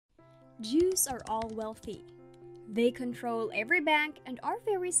Jews are all wealthy. They control every bank and are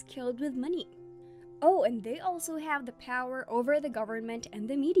very skilled with money. Oh, and they also have the power over the government and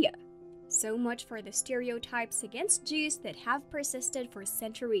the media. So much for the stereotypes against Jews that have persisted for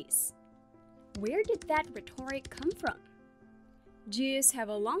centuries. Where did that rhetoric come from? Jews have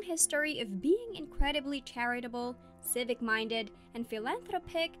a long history of being incredibly charitable, civic-minded, and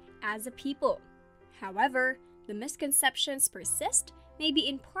philanthropic as a people. However, the misconceptions persist, maybe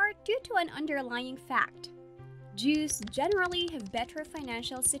in part due to an underlying fact. Jews generally have better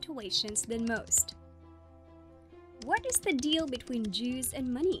financial situations than most. What is the deal between Jews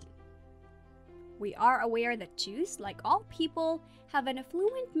and money? We are aware that Jews, like all people, have an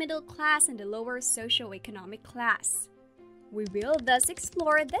affluent middle class and a lower socioeconomic class. We will thus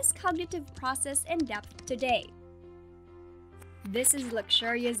explore this cognitive process in depth today. This is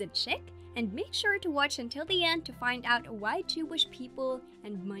Luxurious and Chic, and make sure to watch until the end to find out why Jewish people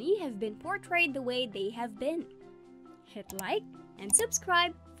and money have been portrayed the way they have been. Hit like and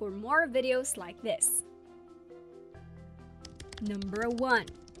subscribe for more videos like this. Number 1.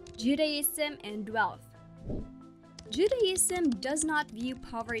 Judaism and wealth. Judaism does not view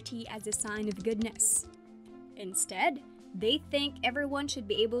poverty as a sign of goodness. Instead, they think everyone should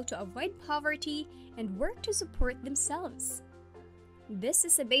be able to avoid poverty and work to support themselves. This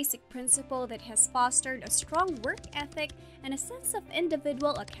is a basic principle that has fostered a strong work ethic and a sense of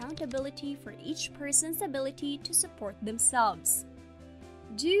individual accountability for each person's ability to support themselves.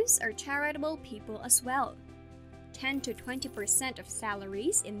 Jews are charitable people as well. 10 to 20% of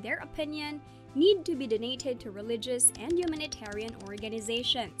salaries, in their opinion, need to be donated to religious and humanitarian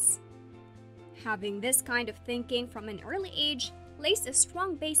organizations. Having this kind of thinking from an early age lays a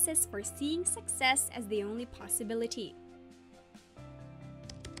strong basis for seeing success as the only possibility.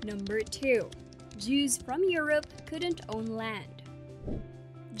 Number 2. Jews from Europe couldn't own land.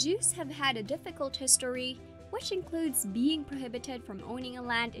 Jews have had a difficult history, which includes being prohibited from owning a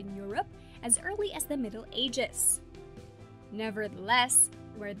land in Europe as early as the Middle Ages. Nevertheless,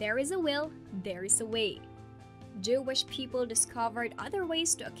 where there is a will, there is a way. Jewish people discovered other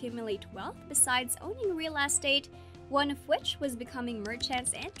ways to accumulate wealth besides owning real estate, one of which was becoming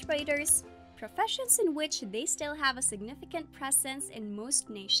merchants and traders, professions in which they still have a significant presence in most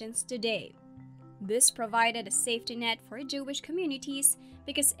nations today. This provided a safety net for Jewish communities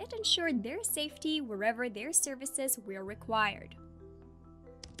because it ensured their safety wherever their services were required.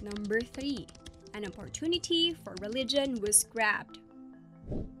 Number 3. An opportunity for religion was grabbed.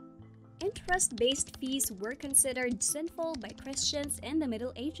 Interest-based fees were considered sinful by Christians in the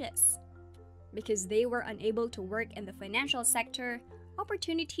Middle Ages. Because they were unable to work in the financial sector,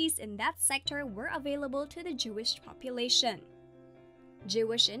 opportunities in that sector were available to the Jewish population.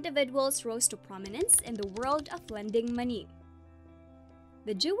 Jewish individuals rose to prominence in the world of lending money.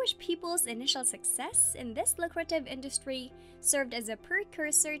 The Jewish people's initial success in this lucrative industry served as a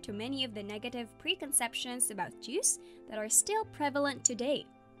precursor to many of the negative preconceptions about Jews that are still prevalent today.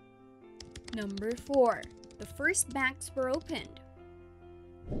 Number 4. The first banks were opened.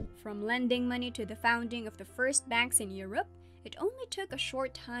 From lending money to the founding of the first banks in Europe, it only took a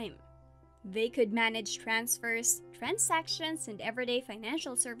short time. They could manage transfers, transactions, and everyday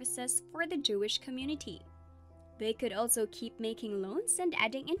financial services for the Jewish community. They could also keep making loans and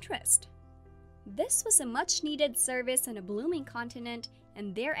adding interest. This was a much-needed service on a blooming continent,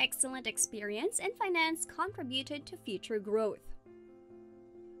 and their excellent experience in finance contributed to future growth.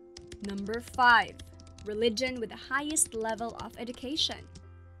 Number 5. Religion with the highest level of education.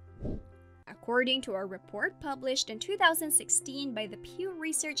 According to a report published in 2016 by the Pew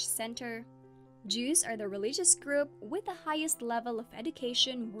Research Center, Jews are the religious group with the highest level of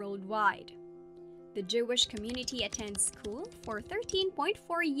education worldwide. The Jewish community attends school for 13.4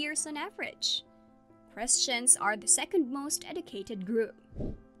 years on average. Christians are the second most educated group.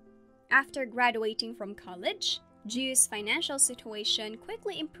 After graduating from college, Jews' financial situation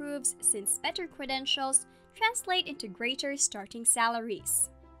quickly improves since better credentials translate into greater starting salaries.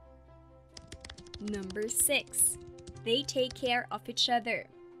 Number 6. They take care of each other.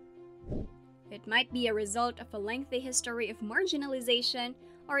 It might be a result of a lengthy history of marginalization,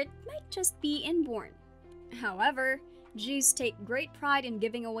 or it might just be inborn. However, Jews take great pride in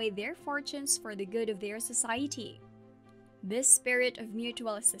giving away their fortunes for the good of their society. This spirit of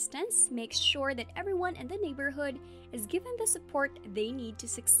mutual assistance makes sure that everyone in the neighborhood is given the support they need to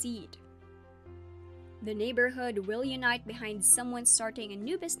succeed. The neighborhood will unite behind someone starting a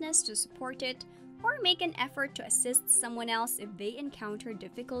new business to support it, or make an effort to assist someone else if they encounter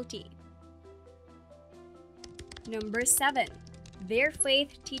difficulty. Number 7. Their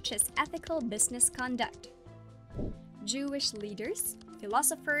faith teaches ethical business conduct. Jewish leaders,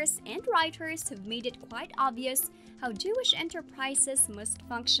 philosophers, and writers have made it quite obvious how Jewish enterprises must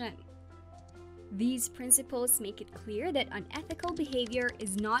function. These principles make it clear that unethical behavior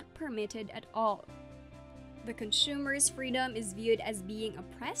is not permitted at all. The consumer's freedom is viewed as being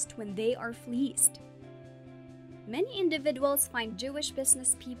oppressed when they are fleeced. Many individuals find Jewish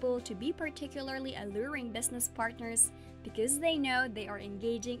business people to be particularly alluring business partners because they know they are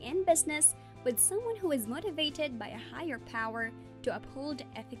engaging in business with someone who is motivated by a higher power to uphold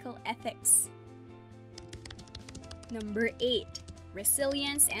ethical ethics. Number 8.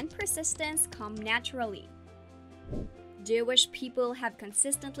 Resilience and persistence come naturally. Jewish people have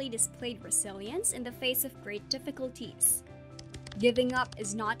consistently displayed resilience in the face of great difficulties. Giving up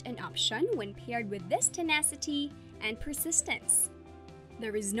is not an option when paired with this tenacity and persistence.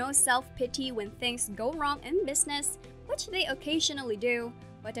 There is no self-pity when things go wrong in business, which they occasionally do,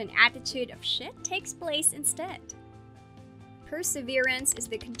 but an attitude of shit takes place instead. Perseverance is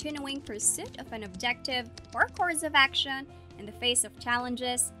the continuing pursuit of an objective or course of action in the face of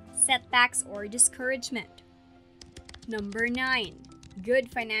challenges, setbacks, or discouragement. Number 9. Good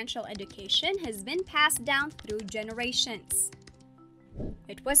financial education has been passed down through generations.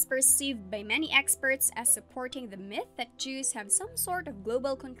 It was perceived by many experts as supporting the myth that Jews have some sort of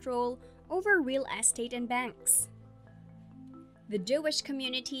global control over real estate and banks. The Jewish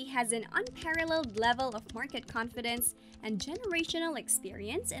community has an unparalleled level of market confidence and generational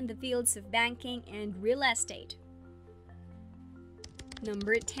experience in the fields of banking and real estate.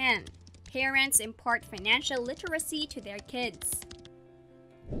 Number 10. Parents impart financial literacy to their kids.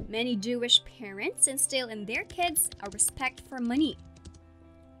 Many Jewish parents instill in their kids a respect for money.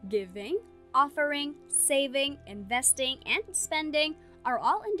 Giving, offering, saving, investing, and spending are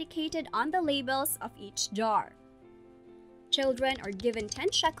all indicated on the labels of each jar. Children are given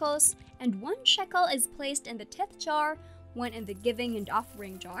 10 shekels, and 1 shekel is placed in the tithe jar, 1 in the giving and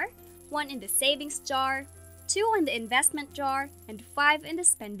offering jar, 1 in the savings jar, 2 in the investment jar, and 5 in the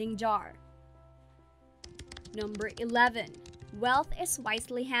spending jar. Number 11. Wealth is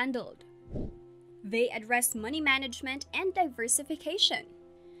wisely handled. They address money management and diversification.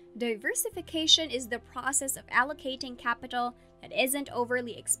 Diversification is the process of allocating capital that isn't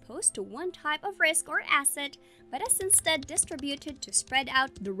overly exposed to one type of risk or asset, but is instead distributed to spread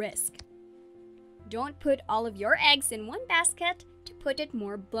out the risk. Don't put all of your eggs in one basket, to put it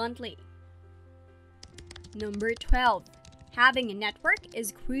more bluntly. Number 12. Having a network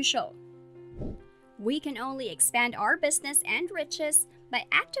is crucial. We can only expand our business and riches by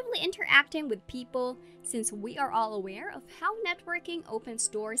actively interacting with people, since we are all aware of how networking opens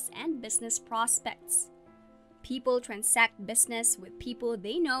doors and business prospects. People transact business with people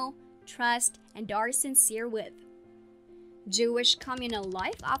they know, trust, and are sincere with. Jewish communal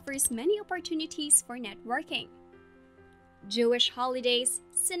life offers many opportunities for networking. Jewish holidays,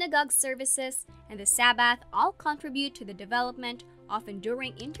 synagogue services, and the Sabbath all contribute to the development of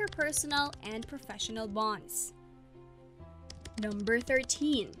enduring interpersonal and professional bonds. Number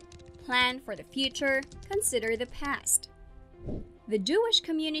 13. Plan for the future, consider the past. The Jewish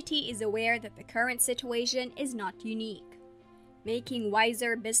community is aware that the current situation is not unique. Making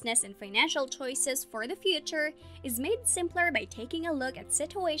wiser business and financial choices for the future is made simpler by taking a look at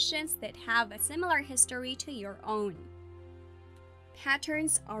situations that have a similar history to your own.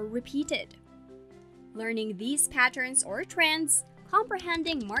 Patterns are repeated. Learning these patterns or trends,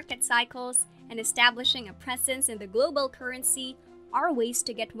 comprehending market cycles, and establishing a presence in the global currency are ways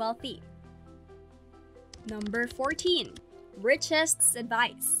to get wealthy. Number 14. Richest's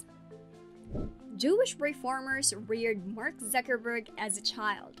advice. Jewish reformers reared Mark Zuckerberg as a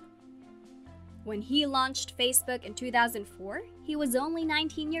child. When he launched Facebook in 2004, he was only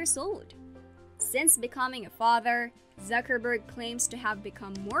 19 years old. Since becoming a father, Zuckerberg claims to have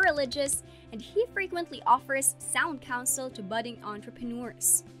become more religious, and he frequently offers sound counsel to budding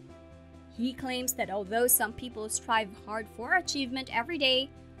entrepreneurs. He claims that although some people strive hard for achievement every day,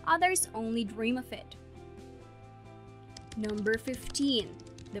 others only dream of it. Number 15.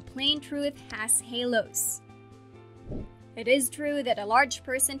 The plain truth has halos. It is true that a large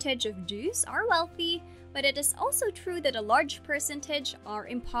percentage of Jews are wealthy, but it is also true that a large percentage are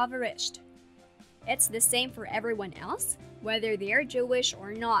impoverished. It's the same for everyone else, whether they are Jewish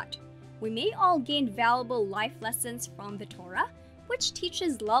or not. We may all gain valuable life lessons from the Torah, which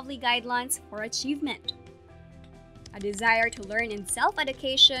teaches lovely guidelines for achievement. A desire to learn in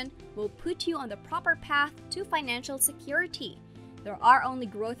self-education will put you on the proper path to financial security. There are only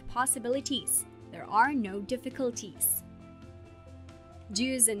growth possibilities. There are no difficulties.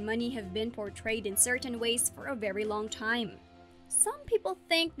 Jews and money have been portrayed in certain ways for a very long time. Some people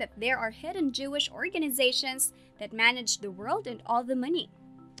think that there are hidden Jewish organizations that manage the world and all the money.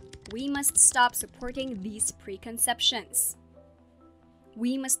 We must stop supporting these preconceptions.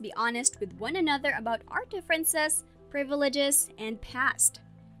 We must be honest with one another about our differences, privileges, and past.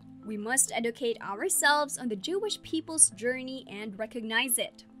 We must educate ourselves on the Jewish people's journey and recognize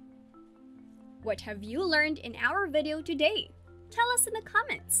it. What have you learned in our video today? Tell us in the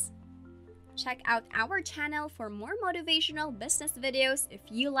comments. Check out our channel for more motivational business videos if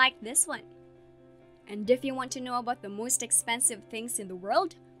you like this one. And if you want to know about the most expensive things in the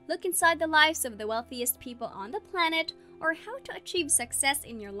world, look inside the lives of the wealthiest people on the planet, or how to achieve success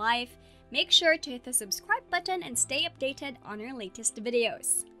in your life, make sure to hit the subscribe button and stay updated on our latest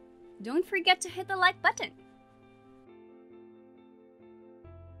videos. Don't forget to hit the like button.